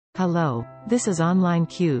Hello, this is Online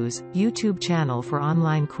Q's YouTube channel for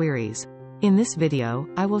online queries. In this video,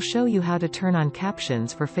 I will show you how to turn on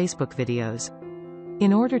captions for Facebook videos.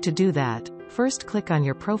 In order to do that, first click on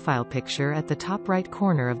your profile picture at the top right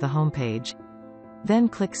corner of the homepage. Then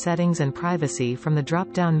click Settings and Privacy from the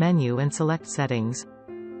drop-down menu and select Settings.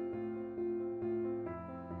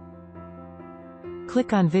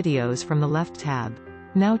 Click on Videos from the left tab.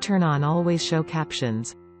 Now turn on Always Show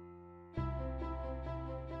Captions.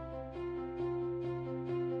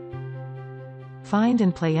 Find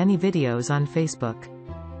and play any videos on Facebook.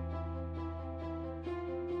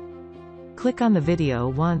 Click on the video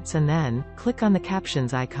once and then, click on the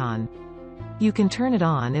captions icon. You can turn it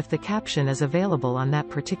on if the caption is available on that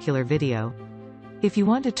particular video. If you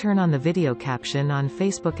want to turn on the video caption on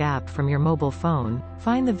Facebook app from your mobile phone,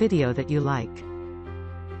 find the video that you like.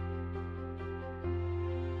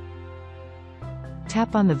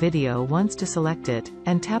 Tap on the video once to select it,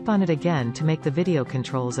 and tap on it again to make the video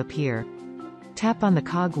controls appear. Tap on the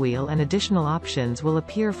cogwheel and additional options will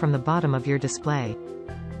appear from the bottom of your display.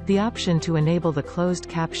 The option to enable the closed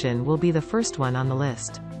caption will be the first one on the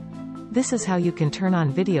list. This is how you can turn on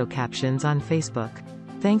video captions on Facebook.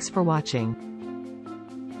 Thanks for watching.